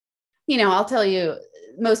I'll tell you,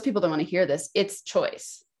 most people don't want to hear this. It's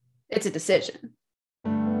choice. It's a decision.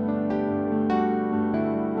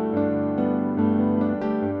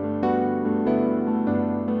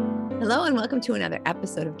 Hello, and welcome to another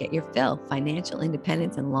episode of Get Your Fill, Financial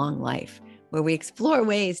Independence and Long Life, where we explore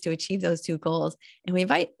ways to achieve those two goals. And we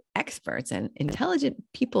invite experts and intelligent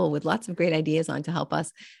people with lots of great ideas on to help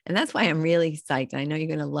us. And that's why I'm really psyched. I know you're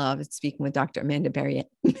going to love speaking with Dr. Amanda Barrientos.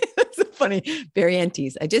 It's so funny,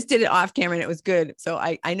 Barrientos. I just did it off camera and it was good. So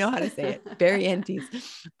I know how to say it, Barrientos,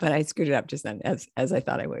 but I screwed it up just then as I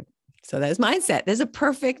thought I would. So that's mindset. There's a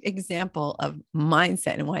perfect example of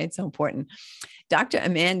mindset and why it's so important. Dr.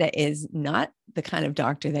 Amanda is not the kind of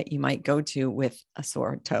doctor that you might go to with a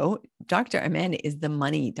sore toe. Dr. Amanda is the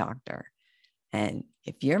money doctor. And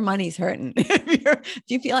if your money's hurting, if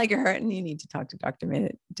you feel like you're hurting, you need to talk to Dr.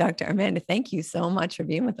 Amanda. Dr. Amanda, thank you so much for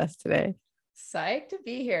being with us today. Psyched to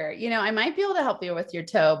be here. I might be able to help you with your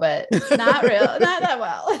toe, but not that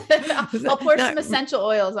well. I'll pour some essential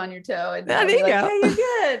oils on your toe and there you go. Hey,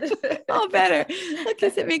 you're good. Oh, better. Look,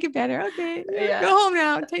 does it make it better? Okay. Yeah. Go home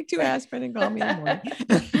now. Take 2 aspirin and call me in the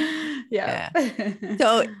morning. Yeah.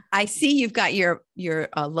 So I see you've got your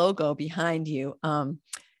logo behind you.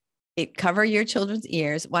 It cover your children's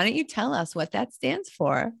ears. Why don't you tell us what that stands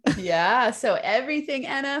for? Yeah. So everything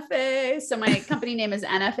NFA. So my company name is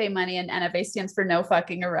NFA Money, and NFA stands for no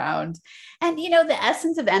fucking around. And, the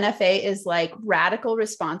essence of NFA is like radical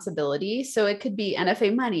responsibility. So it could be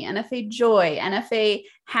NFA Money, NFA Joy, NFA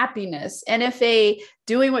Happiness, NFA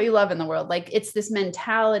doing what you love in the world. Like it's this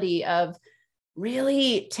mentality of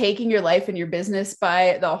really taking your life and your business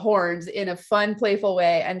by the horns in a fun, playful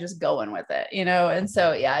way and just going with it, And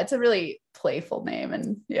so, yeah, it's a really playful name,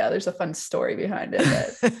 and yeah, there's a fun story behind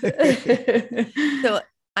it. So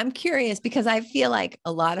I'm curious because I feel like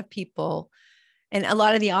a lot of people and a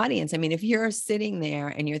lot of the audience, I mean, if you're sitting there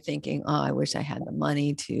and you're thinking, oh, I wish I had the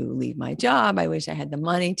money to leave my job. I wish I had the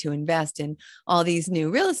money to invest in all these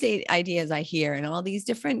new real estate ideas I hear and all these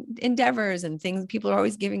different endeavors and things. People are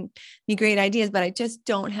always giving me great ideas, but I just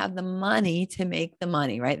don't have the money to make the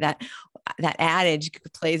money, right? That adage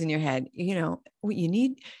plays in your head, you've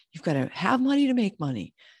got to have money to make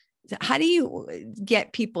money. How do you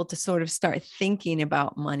get people to sort of start thinking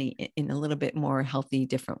about money in a little bit more healthy,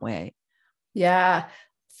 different way? Yeah.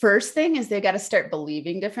 First thing is they got to start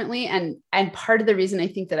believing differently. And part of the reason I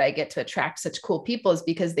think that I get to attract such cool people is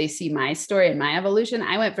because they see my story and my evolution.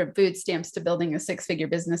 I went from food stamps to building a 6-figure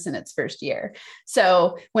business in its first year.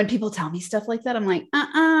 So when people tell me stuff like that, I'm like,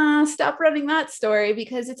 stop running that story,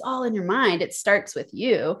 because it's all in your mind. It starts with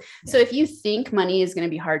you. Yeah. So if you think money is going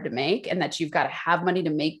to be hard to make and that you've got to have money to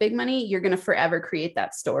make big money, you're going to forever create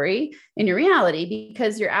that story in your reality,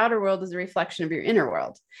 because your outer world is a reflection of your inner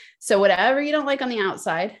world. So whatever you don't like on the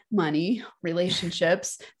outside, money,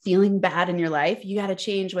 relationships, feeling bad in your life, you got to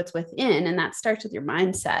change what's within. And that starts with your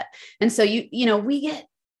mindset. And so we get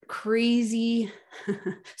crazy,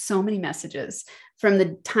 so many messages from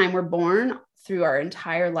the time we're born through our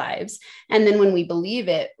entire lives. And then when we believe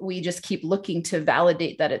it, we just keep looking to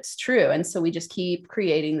validate that it's true. And so we just keep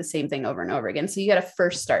creating the same thing over and over again. So you got to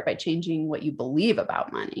first start by changing what you believe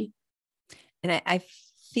about money. And I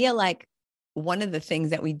feel like one of the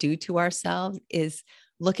things that we do to ourselves is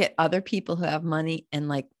look at other people who have money and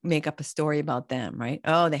like make up a story about them, right?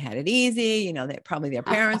 Oh, they had it easy. That probably their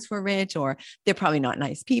parents were rich, or they're probably not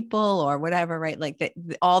nice people or whatever, right? Like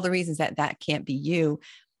all the reasons that can't be you,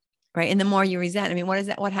 right? And the more you resent, I mean,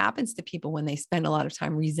 what happens to people when they spend a lot of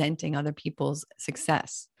time resenting other people's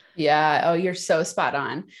success? Yeah. Oh, you're so spot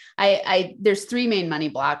on. There's 3 main money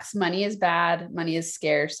blocks. Money is bad, money is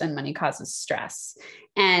scarce, and money causes stress.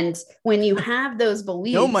 And when you have those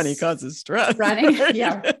beliefs, no money causes stress. Running.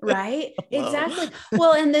 Yeah. Right. Exactly.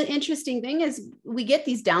 Well, and the interesting thing is we get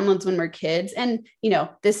these downloads when we're kids, and,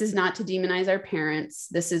 this is not to demonize our parents.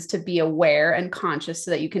 This is to be aware and conscious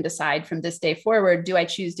so that you can decide from this day forward, do I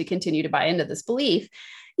choose to continue to buy into this belief?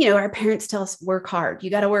 Our parents tell us, work hard. You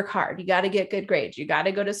got to work hard. You got to get good grades. You got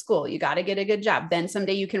to go to school. You got to get a good job. Then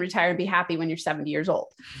someday you can retire and be happy when you're 70 years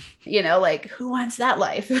old. Like who wants that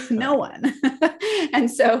life? No one. And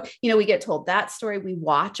so, we get told that story. We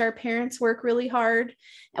watch our parents work really hard,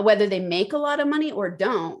 and whether they make a lot of money or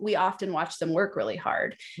don't, we often watch them work really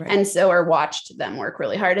hard. Right. And so, or watched them work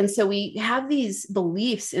really hard. And so we have these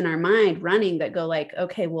beliefs in our mind running that go like,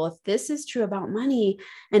 okay, well, if this is true about money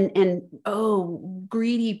and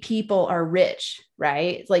greedy people are rich,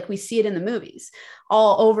 right? It's like we see it in the movies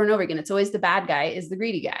all over and over again. It's always the bad guy is the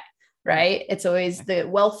greedy guy, right? It's always the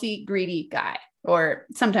wealthy, greedy guy, or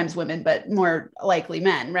sometimes women, but more likely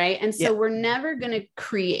men, right? And so we're never going to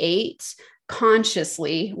create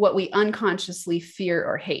consciously what we unconsciously fear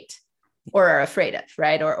or hate. or are afraid of,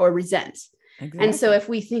 right? Or resent. Exactly. And so if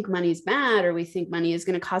we think money's bad, or we think money is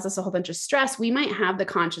going to cause us a whole bunch of stress, we might have the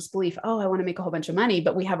conscious belief, oh, I want to make a whole bunch of money,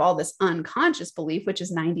 but we have all this unconscious belief, which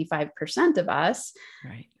is 95% of us,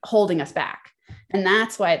 right, holding us back. And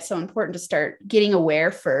that's why it's so important to start getting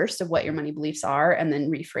aware first of what your money beliefs are and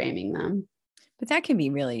then reframing them. But that can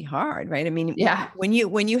be really hard, right? I mean, yeah, when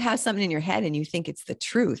you have something in your head and you think it's the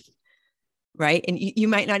truth, right? And you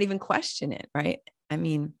might not even question it, right? I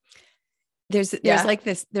mean, there's like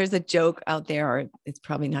this, there's a joke out there, or it's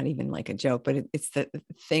probably not even like a joke, but it's the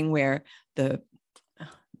thing where the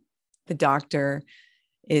doctor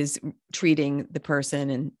is treating the person,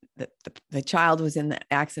 and the child was in the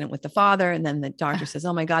accident with the father. And then the doctor says,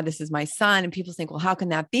 oh my God, this is my son. And people think, well, how can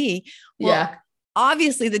that be? Well,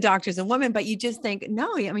 obviously the doctor's a woman, but you just think,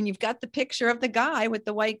 no, I mean, you've got the picture of the guy with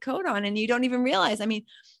the white coat on and you don't even realize. I mean,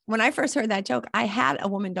 when I first heard that joke, I had a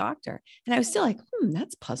woman doctor and I was still like,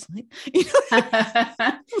 that's puzzling.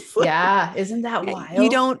 Yeah. Isn't that wild? You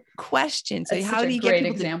don't question. So That's how do you get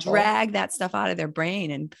people to drag that stuff out of their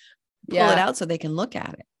brain and pull it out so they can look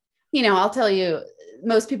at it? I'll tell you,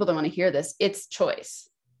 most people don't want to hear this. It's choice.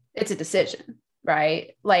 It's a decision.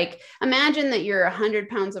 Right? Like imagine that you're 100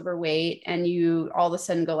 pounds overweight and you all of a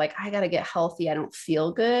sudden go like, I got to get healthy. I don't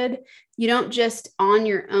feel good. You don't just on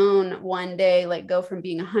your own one day, like go from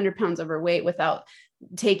being 100 pounds overweight without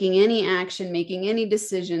taking any action, making any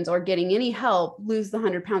decisions or getting any help, lose the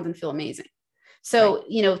 100 pounds and feel amazing. So,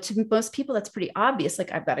 right. To most people, that's pretty obvious.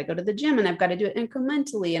 Like I've got to go to the gym and I've got to do it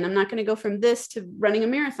incrementally. And I'm not going to go from this to running a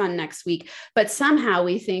marathon next week. But somehow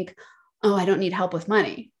we think, oh, I don't need help with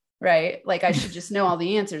money. Right. Like I should just know all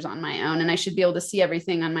the answers on my own and I should be able to see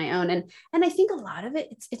everything on my own. And I think a lot of it,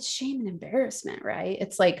 it's shame and embarrassment, right?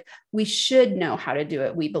 It's like, we should know how to do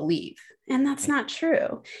it. We believe, and that's not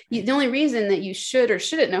true. The only reason that you should or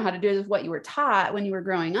shouldn't know how to do it is what you were taught when you were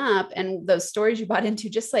growing up and those stories you bought into.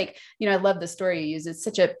 Just like, I love the story you use. It's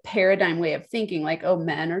such a paradigm way of thinking, like, oh,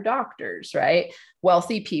 men are doctors, right?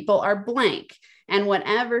 Wealthy people are blank. And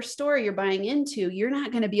whatever story you're buying into, you're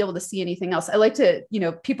not going to be able to see anything else. I like to,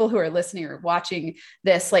 people who are listening or watching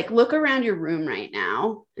this, like look around your room right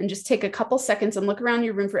now and just take a couple seconds and look around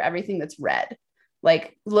your room for everything that's red.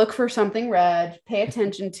 Like look for something red, pay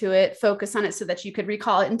attention to it, focus on it so that you could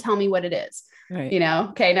recall it and tell me what it is. Right.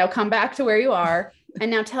 Okay, now come back to where you are.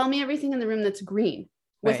 And now tell me everything in the room that's green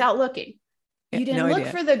without looking. You didn't look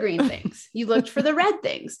for the green things. You looked for the red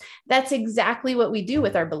things. That's exactly what we do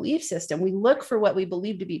with our belief system. We look for what we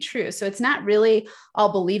believe to be true. So it's not really,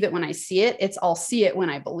 I'll believe it when I see it. It's I'll see it when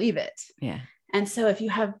I believe it. Yeah. And so if you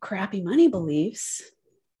have crappy money beliefs,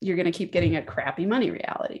 you're going to keep getting a crappy money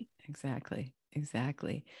reality. Exactly.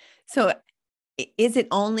 So is it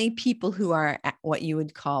only people who are what you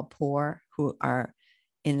would call poor, who are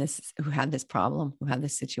in this, who have this problem, who have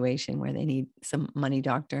this situation where they need some money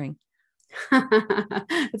doctoring?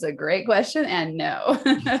 It's a great question. And no,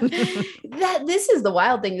 this is the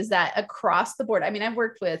wild thing, is that across the board, I mean, I've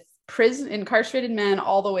worked with incarcerated men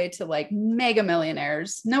all the way to like mega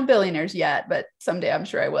millionaires, no billionaires yet, but someday I'm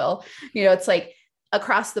sure I will. It's like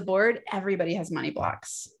across the board, everybody has money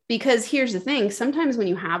blocks. Because here's the thing, sometimes when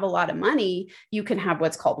you have a lot of money, you can have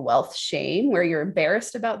what's called wealth shame, where you're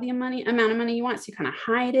embarrassed about the amount of money you want. So you kind of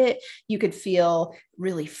hide it. You could feel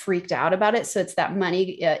really freaked out about it. So it's that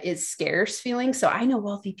money is scarce feeling. So I know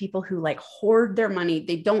wealthy people who like hoard their money.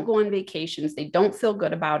 They don't go on vacations. They don't feel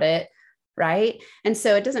good about it. Right. And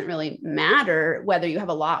so it doesn't really matter whether you have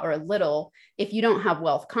a lot or a little. If you don't have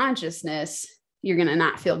wealth consciousness, you're going to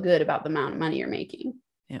not feel good about the amount of money you're making.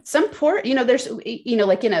 Yeah. Some poor, there's,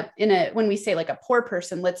 like in a, when we say like a poor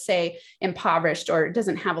person, let's say impoverished or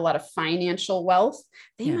doesn't have a lot of financial wealth,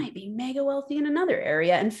 they might be mega wealthy in another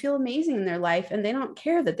area and feel amazing in their life. And they don't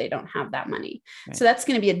care that they don't have that money. Right. So that's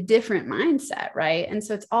going to be a different mindset. Right. And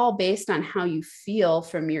so it's all based on how you feel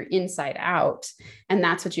from your inside out. And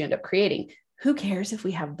that's what you end up creating. Who cares if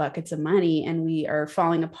we have buckets of money and we are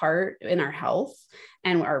falling apart in our health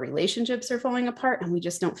and our relationships are falling apart and we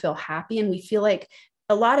just don't feel happy. And we feel like,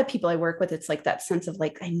 a lot of people I work with, it's like that sense of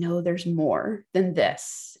like, I know there's more than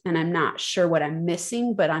this and I'm not sure what I'm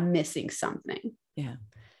missing, but I'm missing something. Yeah.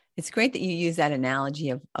 It's great that you use that analogy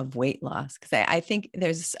of weight loss. Cause I think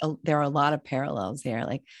there are a lot of parallels there.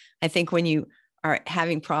 Like, I think when you are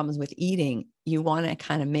having problems with eating, you want to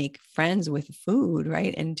kind of make friends with food,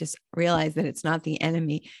 right? And just realize that it's not the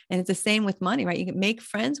enemy. And it's the same with money, right? You can make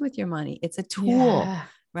friends with your money. It's a tool. Yeah.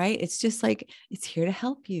 Right? It's just like, it's here to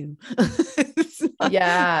help you.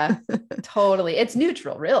 Yeah, totally. It's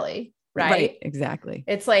neutral, really. right? Exactly.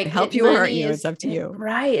 It's like help you or hurt you. It's up to you.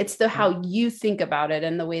 Right. It's how you think about it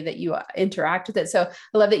and the way that you interact with it. So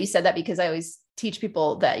I love that you said that, because I always teach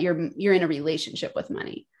people that you're in a relationship with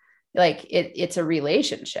money. Like it's a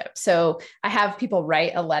relationship. So I have people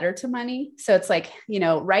write a letter to money. So it's like,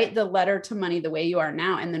 write the letter to money the way you are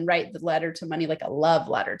now, and then write the letter to money like a love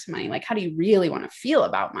letter to money. Like, how do you really want to feel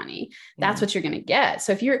about money? That's what you're going to get.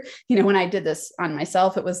 So if you're, when I did this on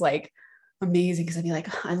myself, it was like amazing, because I'd be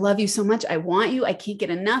like, I love you so much. I want you. I can't get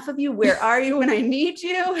enough of you. Where are you when I need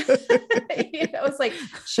you? It's like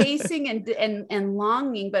chasing and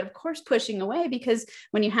longing, but of course pushing away, because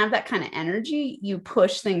when you have that kind of energy, you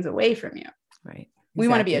push things away from you. Right. We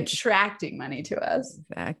want to be attracting money to us.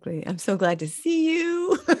 Exactly. I'm so glad to see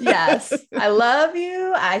you. Yes. I love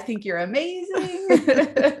you. I think you're amazing.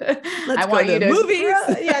 I want you to movies.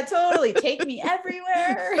 Yeah, totally. Take me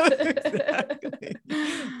everywhere. Exactly.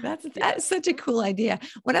 That's such a cool idea.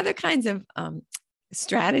 What other kinds of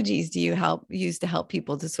strategies do you use to help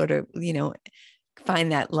people to sort of,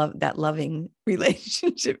 find that loving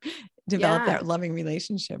relationship, develop that loving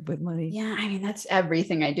relationship with money? Yeah. I mean, that's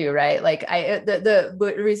everything I do, right? Like the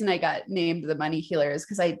reason I got named the Money Healer is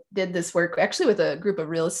because I did this work actually with a group of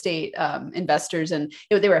real estate investors, and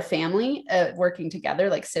they were a family working together,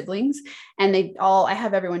 like siblings. And I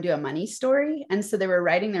have everyone do a money story. And so they were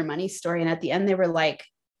writing their money story. And at the end, they were like,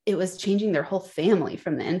 it was changing their whole family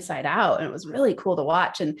from the inside out. And it was really cool to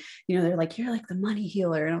watch. And, they're like, you're like the money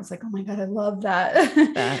healer. And I was like, oh my God, I love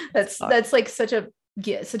that. That's like such a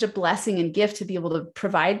blessing and gift to be able to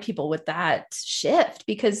provide people with that shift,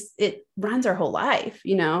 because it runs our whole life,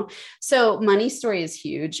 So money story is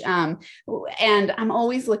huge. And I'm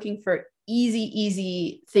always looking for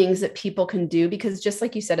easy things that people can do, because just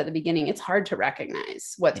like you said at the beginning, it's hard to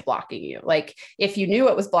recognize what's blocking you. Like if you knew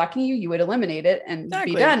what was blocking you, you would eliminate it and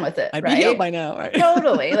be done with it. I'd be healed by now. Right?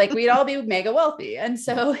 Totally. Like we'd all be mega wealthy. And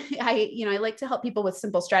so I like to help people with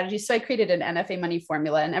simple strategies. So I created an NFA money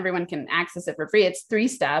formula, and everyone can access it for free. It's 3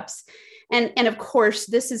 steps. And of course,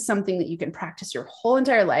 this is something that you can practice your whole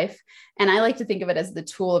entire life. And I like to think of it as the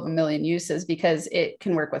tool of a million uses, because it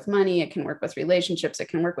can work with money. It can work with relationships. It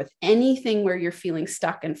can work with anything where you're feeling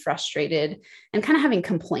stuck and frustrated and kind of having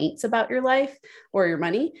complaints about your life or your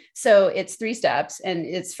money. So it's 3 steps. And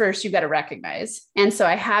it's first, you've got to recognize. And so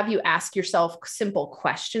I have you ask yourself simple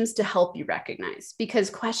questions to help you recognize, because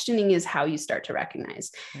questioning is how you start to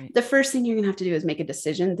recognize. Right. The first thing you're going to have to do is make a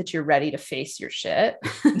decision that you're ready to face your shit.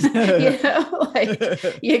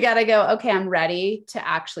 You got to go, okay, I'm ready to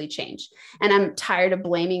actually change. And I'm tired of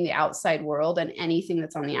blaming the outside world and anything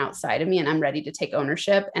that's on the outside of me. And I'm ready to take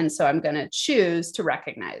ownership. And so I'm going to choose to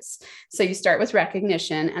recognize. So you start with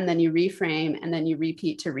recognition, and then you reframe, and then you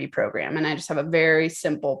repeat to reprogram. And I just have a very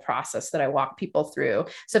simple process that I walk people through.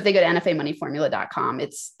 So if they go to nfamoneyformula.com,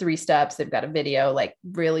 it's 3 steps. They've got a video, like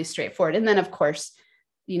really straightforward. And then of course,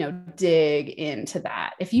 dig into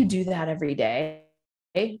that. If you do that every day,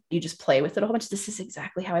 you just play with it a whole bunch. This is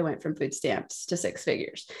exactly how I went from food stamps to 6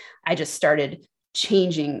 figures. I just started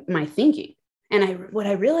changing my thinking. And what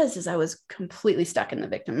I realized is I was completely stuck in the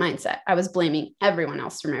victim mindset. I was blaming everyone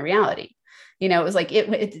else for my reality. It was like,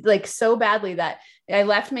 it like so badly that I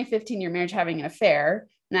left my 15-year marriage having an affair.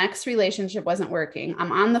 Next relationship wasn't working.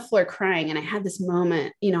 I'm on the floor crying. And I had this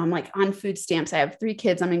moment, I'm like on food stamps. I have 3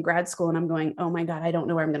 kids. I'm in grad school, and I'm going, oh my God, I don't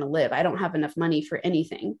know where I'm going to live. I don't have enough money for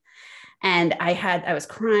anything. And I was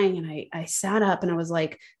crying, and I sat up, and I was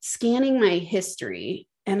like scanning my history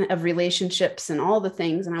and of relationships and all the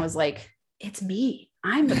things. And I was like, it's me.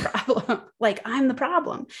 I'm the problem. Like I'm the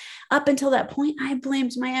problem. Up until that point, I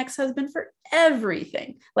blamed my ex-husband for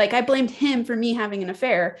everything. Like I blamed him for me having an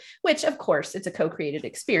affair, which of course it's a co-created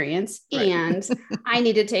experience. Right. And I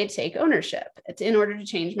needed to take ownership in order to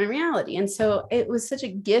change my reality. And so it was such a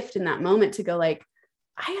gift in that moment to go like,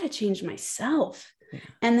 I got to change myself. Yeah.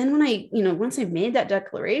 And then when I, once I made that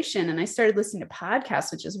declaration and I started listening to podcasts,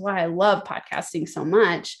 which is why I love podcasting so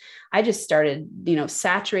much, I just started,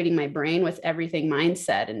 saturating my brain with everything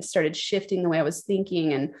mindset and started shifting the way I was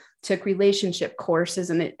thinking, and took relationship courses.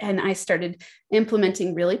 And I started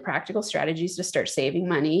implementing really practical strategies to start saving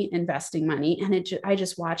money, investing money. And I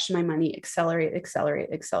just watched my money accelerate.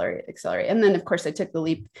 And then of course I took the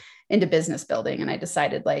leap into business building, and I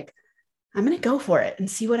decided like, I'm going to go for it and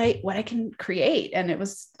see what I can create. And it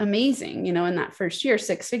was amazing, in that first year,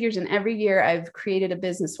 6 figures. And every year I've created a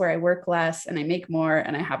business where I work less and I make more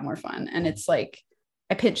and I have more fun. And it's like,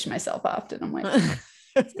 I pinch myself often. I'm like,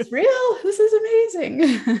 this is real. This is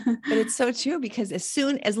amazing. But it's so true, because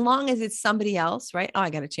as long as it's somebody else, right? Oh,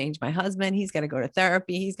 I got to change my husband. He's got to go to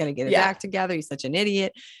therapy. He's got to get his act together. He's such an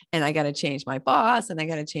idiot. And I got to change my boss, and I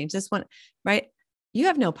got to change this one. Right. You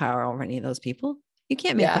have no power over any of those people. You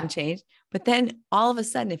can't make them change. But then all of a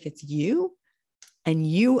sudden, if it's you and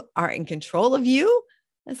you are in control of you,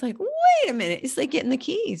 it's like, wait a minute. It's like getting the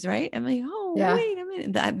keys, right? I'm like, oh, wait a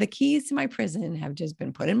minute. The keys to my prison have just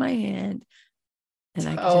been put in my hand. And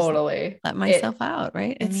I can just let myself out,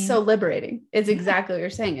 right? It's so liberating. It's exactly what you're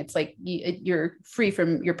saying. It's like you're free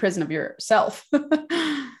from your prison of yourself.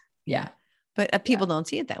 Yeah. But people don't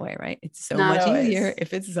see it that way, right? It's so much easier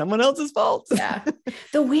if it's someone else's fault. Yeah.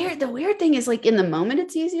 The weird thing is, like, in the moment,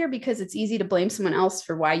 it's easier because it's easy to blame someone else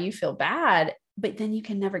for why you feel bad, but then you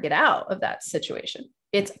can never get out of that situation.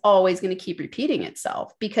 It's always going to keep repeating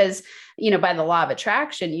itself because, by the law of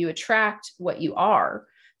attraction, you attract what you are.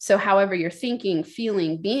 So however you're thinking,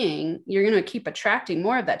 feeling, being, you're going to keep attracting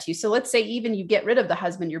more of that to you. So let's say even you get rid of the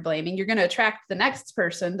husband you're blaming, you're going to attract the next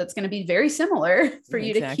person that's going to be very similar for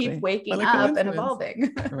you to keep waking up and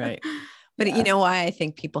evolving. Right. But you know why I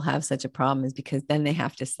think people have such a problem is because then they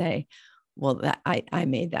have to say, well, that I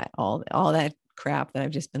made that all that crap that I've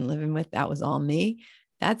just been living with. That was all me.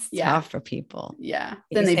 That's tough for people. Yeah.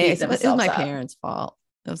 Then they beat themselves up. It was my parents' fault.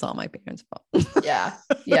 It was all my parents' fault.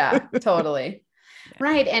 Yeah, totally.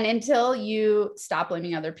 Right. And until you stop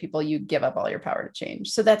blaming other people, you give up all your power to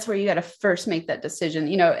change. So that's where you got to first make that decision.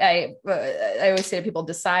 I always say to people,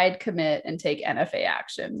 decide, commit, and take NFA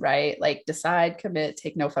action, right? Like decide, commit,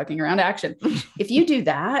 take no fucking around action. If you do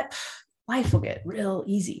that, life will get real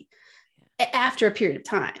easy after a period of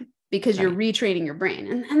time because you're retraining your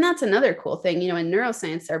brain. And that's another cool thing, in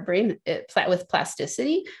neuroscience, our brain with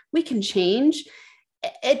plasticity, we can change.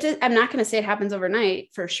 I'm not going to say it happens overnight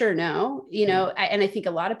for sure. No, and I think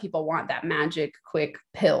a lot of people want that magic quick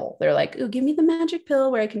pill. They're like, oh, give me the magic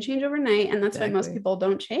pill where I can change overnight. And that's why most people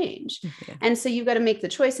don't change. Yeah. And so you've got to make the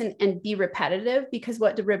choice and be repetitive, because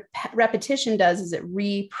what the repetition does is it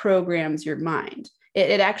reprograms your mind.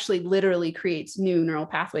 It actually literally creates new neural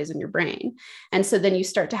pathways in your brain. And so then you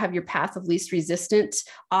start to have your path of least resistance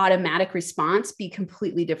automatic response be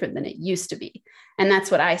completely different than it used to be. And that's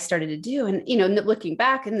what I started to do. And, looking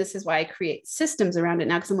back, and this is why I create systems around it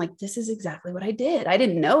now, because I'm like, this is exactly what I did. I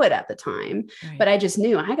didn't know it at the time, but I just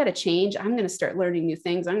knew I got to change. I'm going to start learning new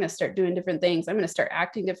things. I'm going to start doing different things. I'm going to start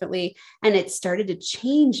acting differently. And it started to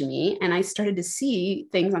change me. And I started to see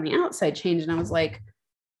things on the outside change. And I was like,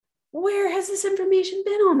 where has this information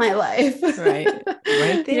been all my life?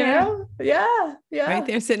 Right there. Yeah. Right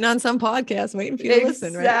there, sitting on some podcast, waiting for you to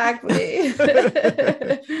listen. Exactly.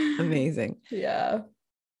 Amazing. Yeah.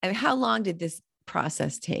 And how long did this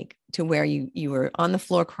process take to where you were on the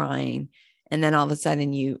floor crying, and then all of a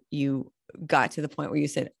sudden you got to the point where you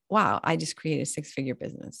said, "Wow, I just created a 6-figure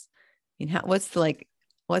business." What's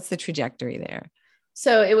the trajectory there?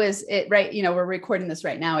 So we're recording this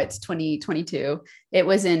right now. It's 2022. It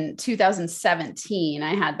was in 2017.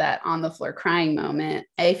 I had that on the floor crying moment.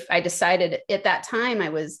 I decided at that time I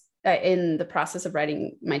was in the process of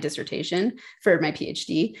writing my dissertation for my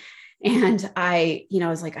PhD. And I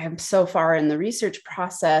was like, I'm so far in the research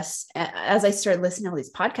process. As I started listening to all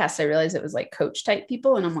these podcasts, I realized it was like coach type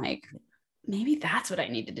people. And I'm like, maybe that's what I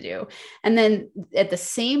needed to do. And then at the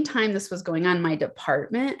same time this was going on, my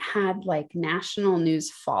department had like national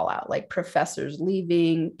news fallout, like professors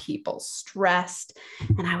leaving, people stressed.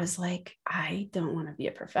 And I was like, I don't want to be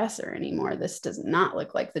a professor anymore. This does not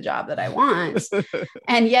look like the job that I want.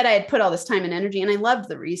 And yet I had put all this time and energy, and I loved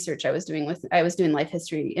the research I was doing life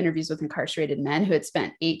history interviews with incarcerated men who had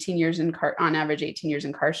spent 18 years on average 18 years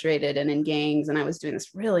incarcerated and in gangs. And I was doing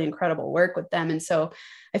this really incredible work with them. And so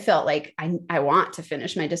I felt like I want to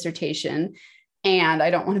finish my dissertation and I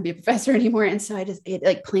don't want to be a professor anymore. And so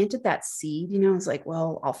it planted that seed, I was like,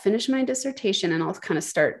 well, I'll finish my dissertation and I'll kind of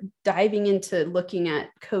start diving into looking at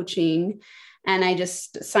coaching. And I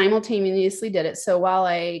just simultaneously did it. So while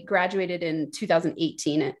I graduated in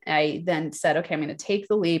 2018, I then said, okay, I'm going to take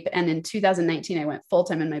the leap. And in 2019, I went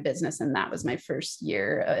full-time in my business. And that was my first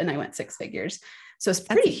year. And I went 6 figures. So it's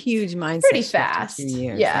That's a huge mindset. Pretty fast.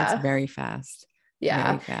 Yeah. That's very fast.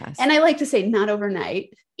 Yeah. And I like to say not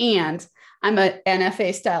overnight. And I'm a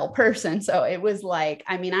NFA style person. So it was like,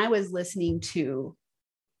 I was listening to,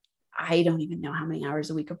 I don't even know how many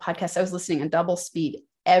hours a week of podcasts. I was listening on double speed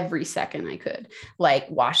every second I could, like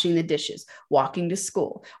washing the dishes, walking to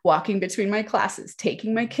school, walking between my classes,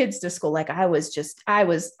 taking my kids to school. Like I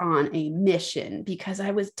was on a mission because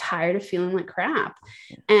I was tired of feeling like crap.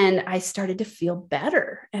 And I started to feel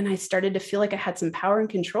better. And I started to feel like I had some power and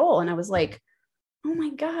control. And I was like, oh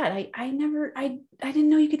my God, I didn't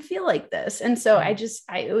know you could feel like this. And so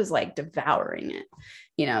it was like devouring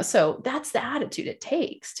it, so that's the attitude it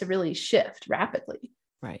takes to really shift rapidly.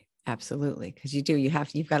 Right. Absolutely. Cause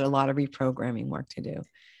you've got a lot of reprogramming work to do.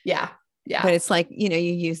 Yeah. Yeah. But it's like, you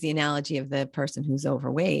use the analogy of the person who's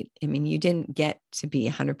overweight. I mean, you didn't get to be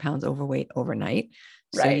 100 pounds overweight overnight.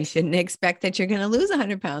 So you shouldn't expect that you're going to lose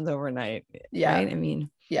 100 pounds overnight. Yeah. Right. I mean,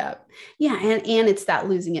 yeah. Yeah. And it's that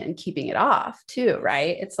losing it and keeping it off too,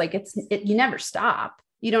 right? It's like, you never stop.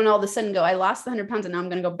 You don't all of a sudden go, I lost the 100 pounds and now I'm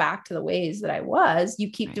going to go back to the ways that I was.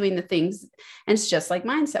 You keep doing the things. And it's just like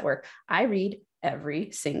mindset work. I read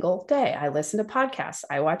every single day. I listen to podcasts.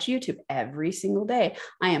 I watch YouTube every single day.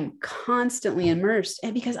 I am constantly immersed,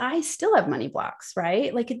 and because I still have money blocks,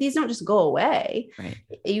 right? Like these don't just go away. Right.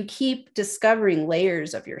 You keep discovering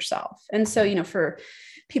layers of yourself. And so, for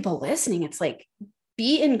people listening, it's like,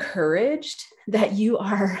 be encouraged that you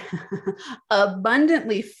are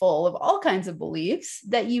abundantly full of all kinds of beliefs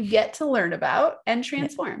that you get to learn about and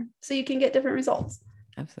transform so you can get different results.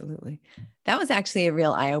 Absolutely. That was actually a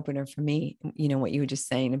real eye opener for me. What you were just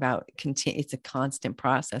saying about it's a constant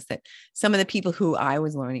process, that some of the people who I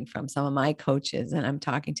was learning from, some of my coaches, and I'm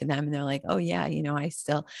talking to them and they're like, oh yeah, I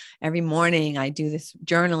still, every morning I do this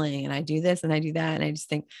journaling and I do this and I do that. And I just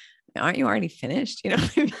think, aren't you already finished? You know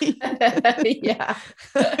what I mean? Yeah.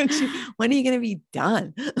 When are you going to be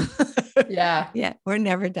done? Yeah. Yeah. We're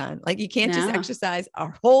never done. Like you can't just exercise a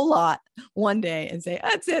whole lot one day and say,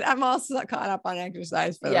 that's it. I'm all caught up on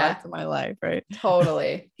exercise for the rest of my life. Right.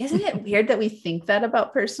 Totally. Isn't it weird that we think that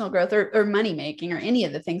about personal growth or money making or any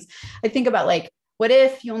of the things? I think about like, what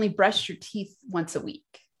if you only brushed your teeth once a week?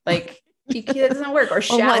 Like, it doesn't work. Or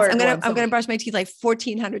shower. I'm going to brush my teeth like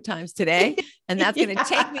 1,400 times today. And that's going to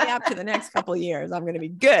take me up to the next couple of years. I'm going to be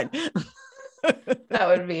good. That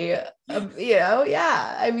would be,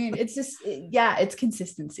 yeah. I mean, it's just, it's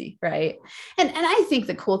consistency. Right. And I think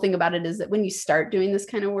the cool thing about it is that when you start doing this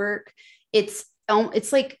kind of work, it's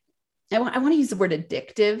like, I want to use the word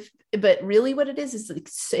addictive, but really what it is like,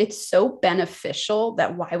 it's so beneficial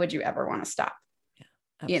that why would you ever want to stop?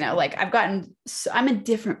 Absolutely. Like I'm a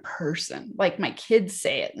different person. Like my kids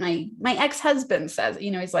say it. My ex-husband says,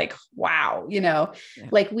 he's like, wow,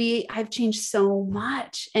 like I've changed so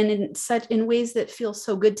much and in ways that feel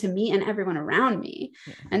so good to me and everyone around me.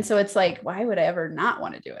 Yeah. And so it's like, why would I ever not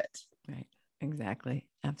want to do it? Right. Exactly.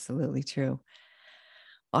 Absolutely true.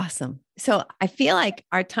 Awesome. So I feel like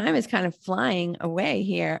our time is kind of flying away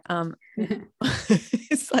here.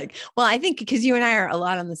 It's like, well, I think because you and I are a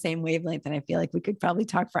lot on the same wavelength, and I feel like we could probably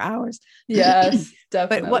talk for hours. Yes,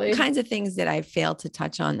 definitely. But what kinds of things did I fail to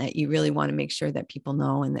touch on that you really want to make sure that people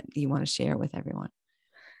know and that you want to share with everyone?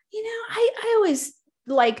 I always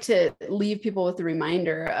like to leave people with a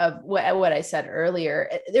reminder of what I said earlier.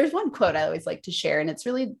 There's one quote I always like to share, and it's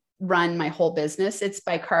really run my whole business. It's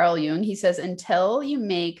by Carl Jung. He says, until you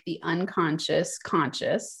make the unconscious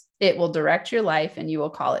conscious, it will direct your life and you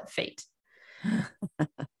will call it fate.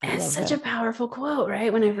 It's such a powerful quote,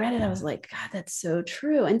 right? When I read it, I was like, God, that's so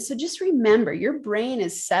true. And so just remember, your brain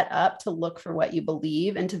is set up to look for what you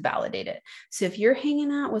believe and to validate it. So if you're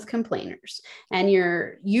hanging out with complainers and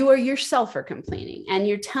you or yourself are complaining and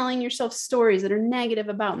you're telling yourself stories that are negative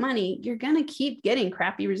about money, you're going to keep getting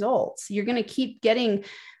crappy results. You're going to keep getting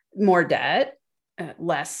more debt,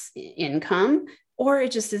 less income, or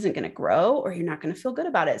it just isn't going to grow, or you're not going to feel good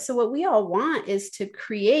about it. So what we all want is to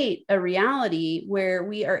create a reality where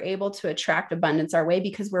we are able to attract abundance our way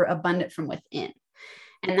because we're abundant from within.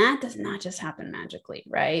 And that does not just happen magically,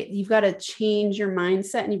 right? You've got to change your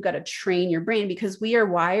mindset and you've got to train your brain because we are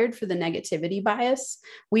wired for the negativity bias.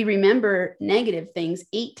 We remember negative things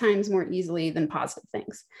 8 times more easily than positive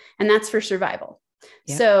things. And that's for survival.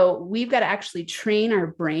 Yeah. So we've got to actually train our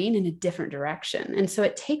brain in a different direction. And so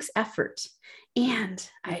it takes effort. And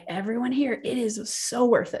everyone here, it is so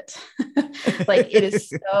worth it. Like it is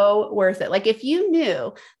so worth it. Like if you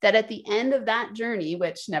knew that at the end of that journey,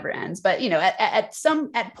 which never ends, but at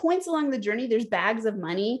points along the journey, there's bags of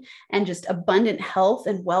money and just abundant health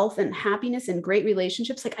and wealth and happiness and great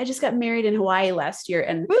relationships. Like I just got married in Hawaii last year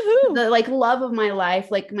and the love of my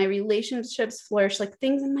life, like my relationships flourish, like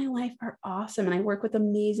things in my life are awesome. And I work with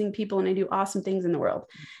amazing people and I do awesome things in the world.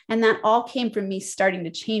 And that all came from me starting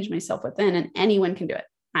to change myself within, and anyone can do it.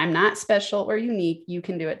 I'm not special or unique. You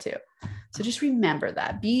can do it too. So just remember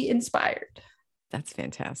that. Be inspired. That's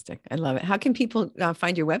fantastic. I love it. How can people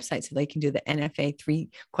find your website so they can do the NFA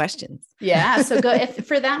 3 questions? Yeah. So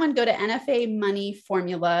for that one, go to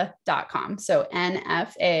nfamoneyformula.com. So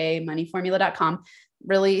nfamoneyformula.com.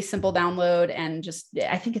 Really simple download, and just,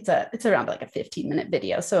 I think it's around like a 15-minute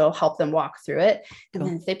video. So it'll help them walk through it. And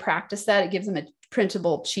then if they practice that, it gives them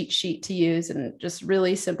printable cheat sheet to use, and just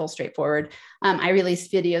really simple, straightforward. I release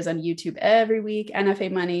videos on YouTube every week,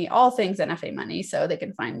 NFA Money, all things NFA Money. So they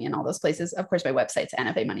can find me in all those places. Of course, my website's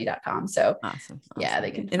nfamoney.com. So awesome. yeah,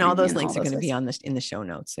 they can. And all those links are going to be in the show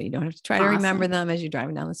notes. So you don't have to try to remember them as you're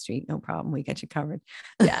driving down the street. No problem. We got you covered.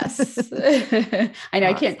 Yes. I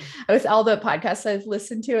know. Awesome. I can't, with all the podcasts I've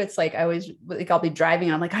listened to, it's like, I always like, I'll be driving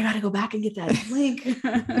and I'm like, I got to go back and get that link.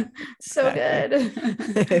 So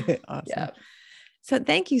good. Awesome. Yeah. So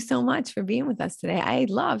thank you so much for being with us today. I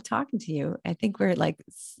love talking to you. I think we're like,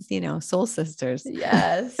 soul sisters.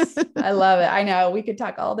 Yes. I love it. I know we could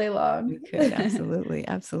talk all day long. We could. Absolutely.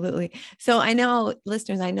 Absolutely. So I know,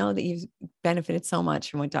 listeners, I know that you've benefited so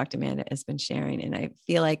much from what Dr. Amanda has been sharing. And I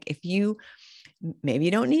feel like maybe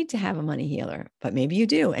you don't need to have a money healer, but maybe you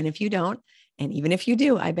do. And if you don't, and even if you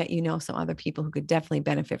do, I bet you know some other people who could definitely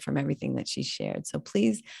benefit from everything that she shared. So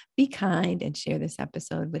please be kind and share this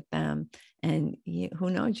episode with them. And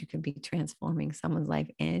who knows, you could be transforming someone's life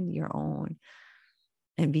and your own.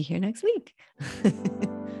 And be here next week.